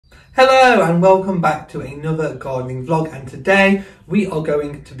Hello and welcome back to another gardening vlog, and today we are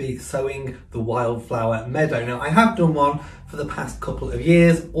going to be sowing the Wildflower Meadow. Now I have done one for the past couple of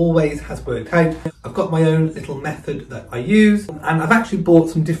years, always has worked out. I've got my own little method that I use, and I've actually bought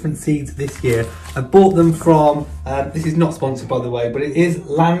some different seeds this year. I bought them from, this is not sponsored by the way, but it is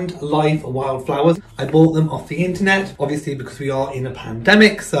Land Life Wildflowers. I bought them off the internet, obviously because we are in a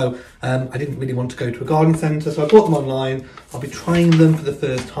pandemic, so I didn't really want to go to a garden centre, so I bought them online. I'll be trying them for the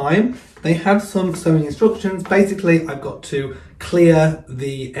first time. They have some sowing instructions. Basically, I've got to clear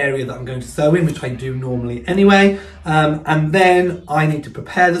the area that I'm going to sow in, which I do normally anyway. And then I need to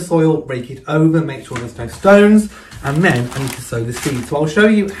prepare the soil, rake it over, make sure there's no stones, and then I need to sow the seeds. So I'll show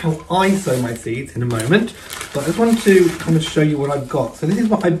you how I sow my seeds in a moment, but I just wanted to kind of show you what I've got. So this is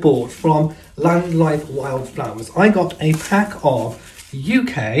what I bought from Land Life Wildflowers. I got a pack of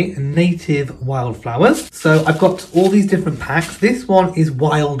UK native wildflowers. So I've got all these different packs. This one is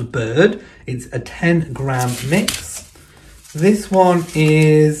Wild Bird. It's a 10-gram mix. This one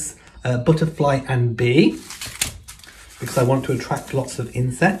is Butterfly and Bee, because I want to attract lots of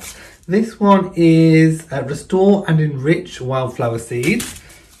insects. This one is Restore and Enrich Wildflower Seeds.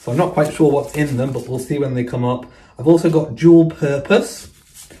 So I'm not quite sure what's in them, but we'll see when they come up. I've also got Dual Purpose.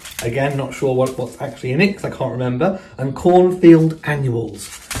 Again, not sure what's actually in it because I can't remember. And Cornfield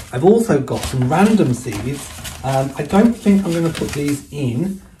Annuals. I've also got some random seeds. I don't think I'm going to put these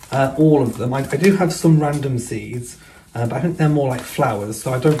in, all of them. I do have some random seeds, but I think they're more like flowers,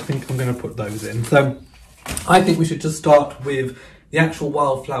 so I don't think I'm going to put those in. So I think we should just start with the actual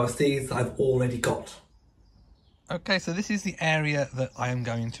wildflower seeds that I've already got. Okay, so this is the area that I am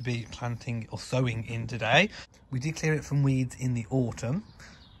going to be planting or sowing in today. We did clear it from weeds in the autumn,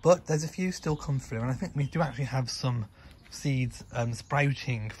 but there's a few still come through, and I think we do actually have some seeds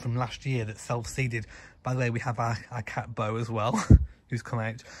sprouting from last year that self-seeded. By the way, we have our cat Bo as well, who's come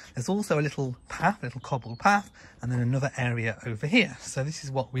out. There's also a little path, a little cobbled path, and then another area over here. So this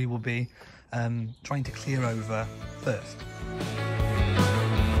is what we will be trying to clear over first.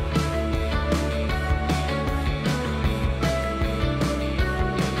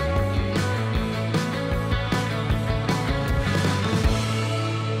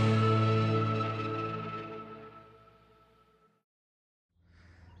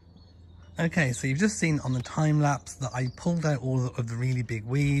 Okay, so you've just seen on the time lapse that I pulled out all of the really big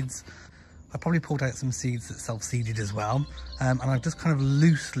weeds. I probably pulled out some seeds that self-seeded as well. And I've just kind of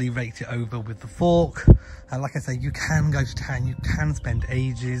loosely raked it over with the fork. Like I say, you can go to town, you can spend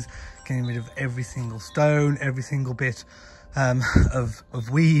ages getting rid of every single stone, every single bit of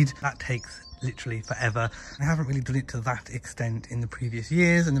weed. That takes literally forever. I haven't really done it to that extent in the previous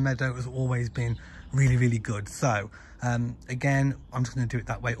years, and the meadow has always been really, really good. So again, I'm just going to do it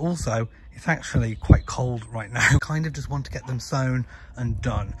that way. Also, it's actually quite cold right now. Kind of just want to get them sown and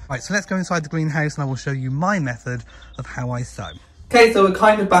done. Right, so let's go inside the greenhouse and I will show you my method of how I sow. Okay, so we're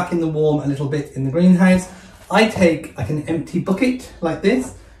kind of back in the warm a little bit in the greenhouse. I take like an empty bucket like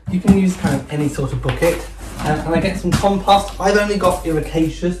this. You can use kind of any sort of bucket. And I get some compost. I've only got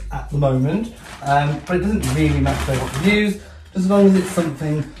ericaceous at the moment, but it doesn't really matter what you use, just as long as it's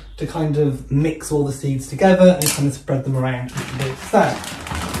something to kind of mix all the seeds together and kind of spread them around a little bit. So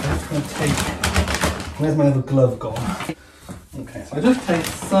I'm just going to take, where's my other glove gone? Okay, so I just take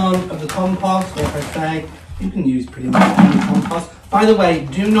some of the compost. Like I say, you can use pretty much any compost. By the way,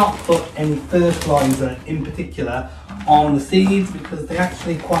 do not put any fertiliser in particular on the seeds, because they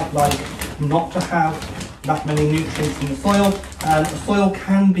actually quite like not to have that many nutrients in the soil. The soil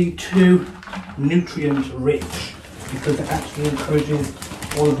can be too nutrient rich because it actually encourages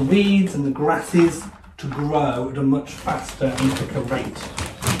all of the weeds and the grasses to grow at a much faster and quicker rate.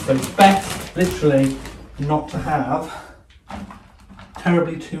 So it's best literally not to have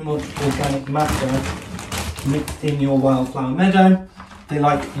terribly too much organic matter mixed in your wildflower meadow. They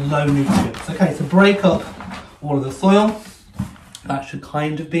like low nutrients. Okay, so break up all of the soil. That should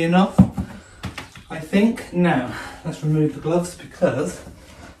kind of be enough, I think. Now, let's remove the gloves because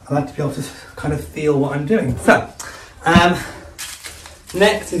I like to be able to kind of feel what I'm doing. So,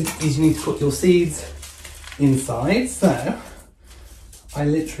 next is you need to put your seeds inside. So I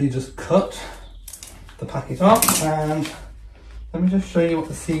literally just cut the packet off, and let me just show you what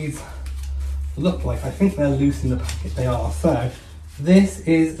the seeds look like. I think they're loose in the packet. They are. So this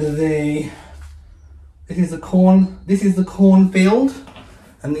is the cornfield,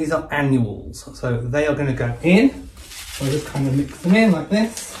 and these are annuals. So they are going to go in. So I just kind of mix them in like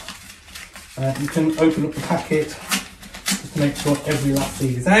this. You can open up the packet just to make sure every last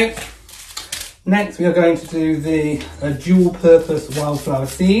seed is out. Next, we are going to do the dual purpose wildflower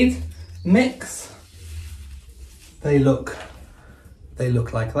seed mix. They're they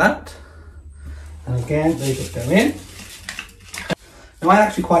look like that. And again, they just go in. Now I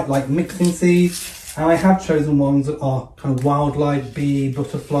actually quite like mixing seeds, and I have chosen ones that are kind of wildlife, bee,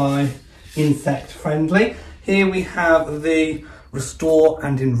 butterfly, insect friendly. Here we have the Restore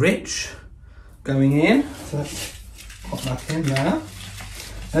and Enrich going in. So let's pop that in there.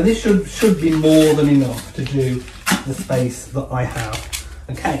 Now this should be more than enough to do the space that I have.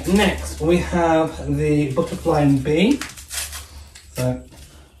 Okay, next we have the butterfly and bee. So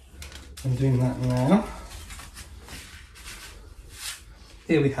I'm doing that now.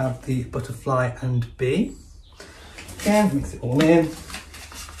 Here we have the butterfly and bee. Again, mix it all in.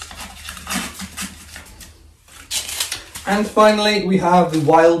 And finally we have the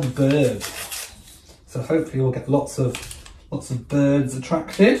wild bird. So hopefully we'll get lots of birds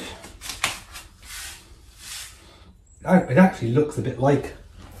attracted. It actually looks a bit like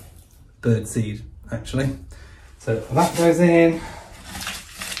bird seed, actually. So that goes in.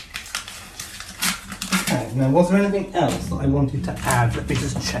 Okay, now was there anything else that I wanted to add? Let me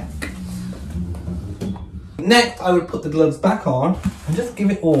just check. Next, I would put the gloves back on and just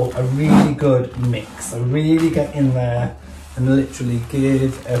give it all a really good mix. So really get in there and literally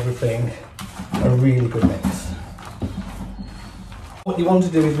give everything a really good mix. What you want to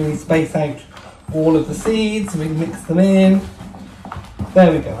do is really space out all of the seeds, really mix them in.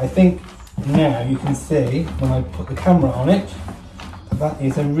 There we go. I think now you can see when I put the camera on it, that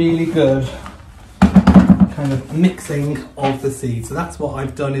is a really good kind of mixing of the seeds. So that's what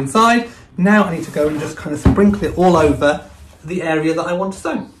I've done inside. Now I need to go and just kind of sprinkle it all over the area that I want to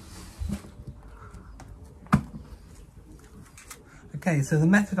sow. Okay, so the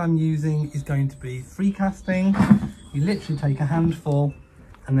method I'm using is going to be free casting. You literally take a handful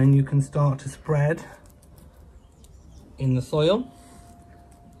and then you can start to spread in the soil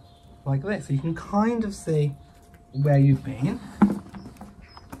like this. So you can kind of see where you've been.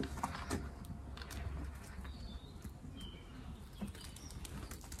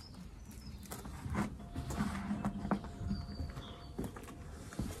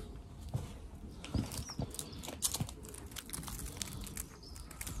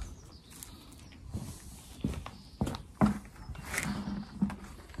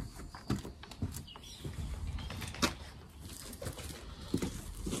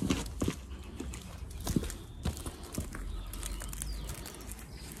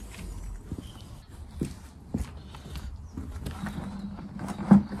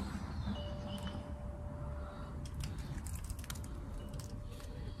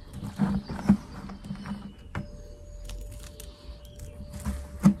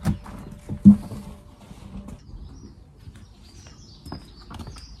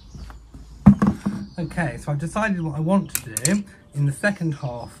 Okay, so I've decided what I want to do in the second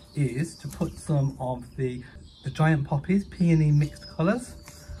half is to put some of the giant poppies, peony mixed colours,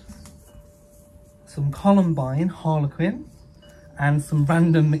 some columbine, harlequin, and some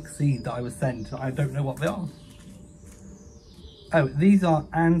random mixed seed that I was sent. I don't know what they are. Oh, these are,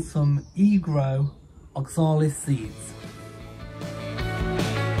 and some egro oxalis seeds.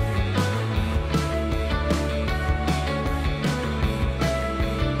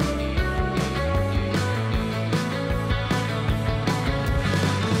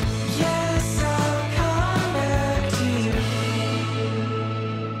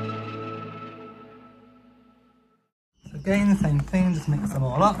 Again, the same thing, just mix them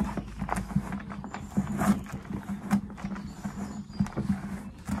all up.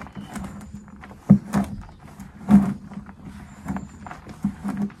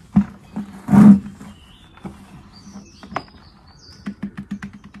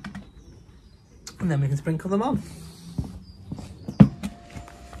 And then we can sprinkle them on.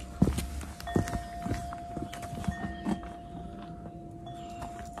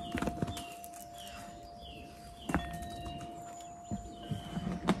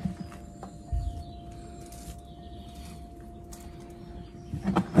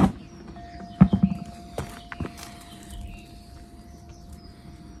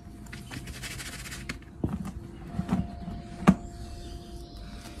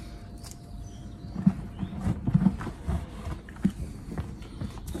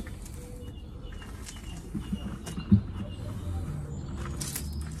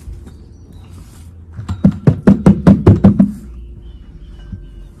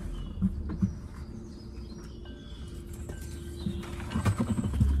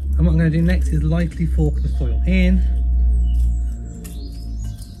 And what I'm going to do next is lightly fork the soil in.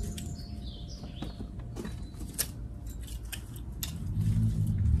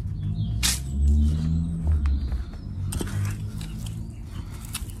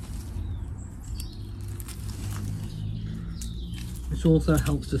 which also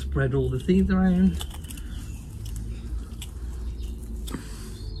helps to spread all the seeds around.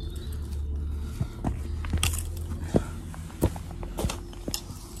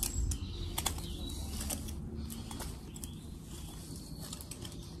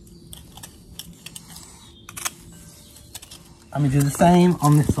 And we do the same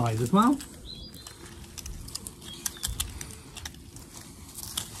on this side as well.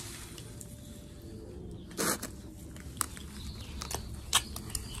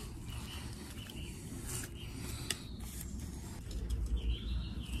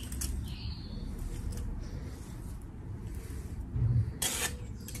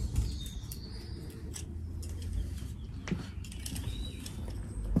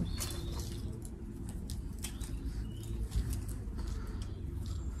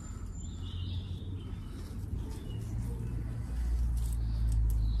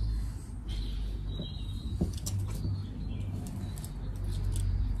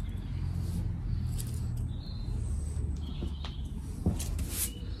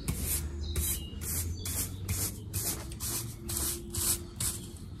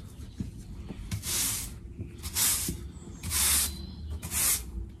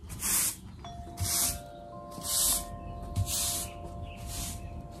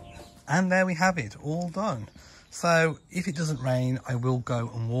 And there we have it, all done. So if it doesn't rain, I will go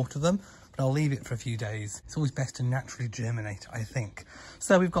and water them, but I'll leave it for a few days. It's always best to naturally germinate, I think.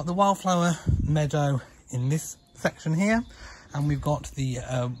 So we've got the Wildflower Meadow in this section here, and we've got the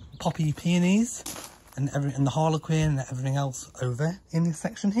poppy peonies and the harlequin and everything else over in this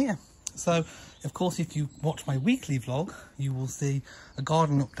section here. So, of course, if you watch my weekly vlog, you will see a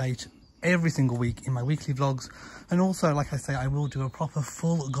garden update every single week in my weekly vlogs. And also, like I say, I will do a proper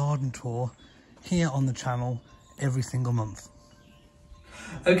full garden tour here on the channel every single month.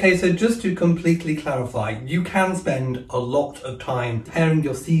 Okay, so just to completely clarify, you can spend a lot of time preparing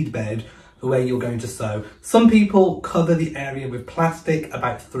your seed bed for where you're going to sow. Some people cover the area with plastic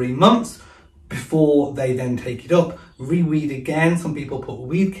about 3 months before they then take it up, reweed again. Some people put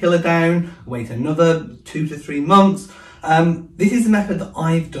weed killer down, wait another 2 to 3 months. This is the method that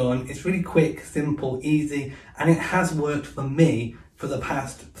I've done. It's really quick, simple, easy, and it has worked for me for the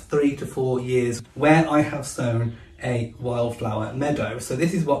past 3 to 4 years where I have sown a wildflower meadow. So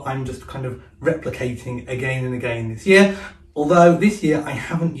this is what I'm just kind of replicating again and again this year. Although this year I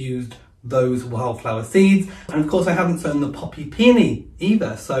haven't used those wildflower seeds, and of course I haven't sown the poppy peony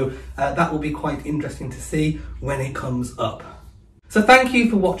either. So that will be quite interesting to see when it comes up. So thank you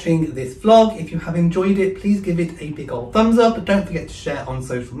for watching this vlog. If you have enjoyed it, please give it a big old thumbs up. Don't forget to share on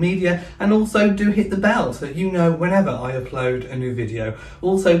social media, and also do hit the bell so you know whenever I upload a new video.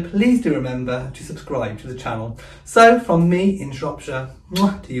 Also, please do remember to subscribe to the channel. So from me in Shropshire,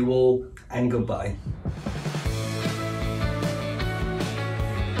 to you all, and goodbye.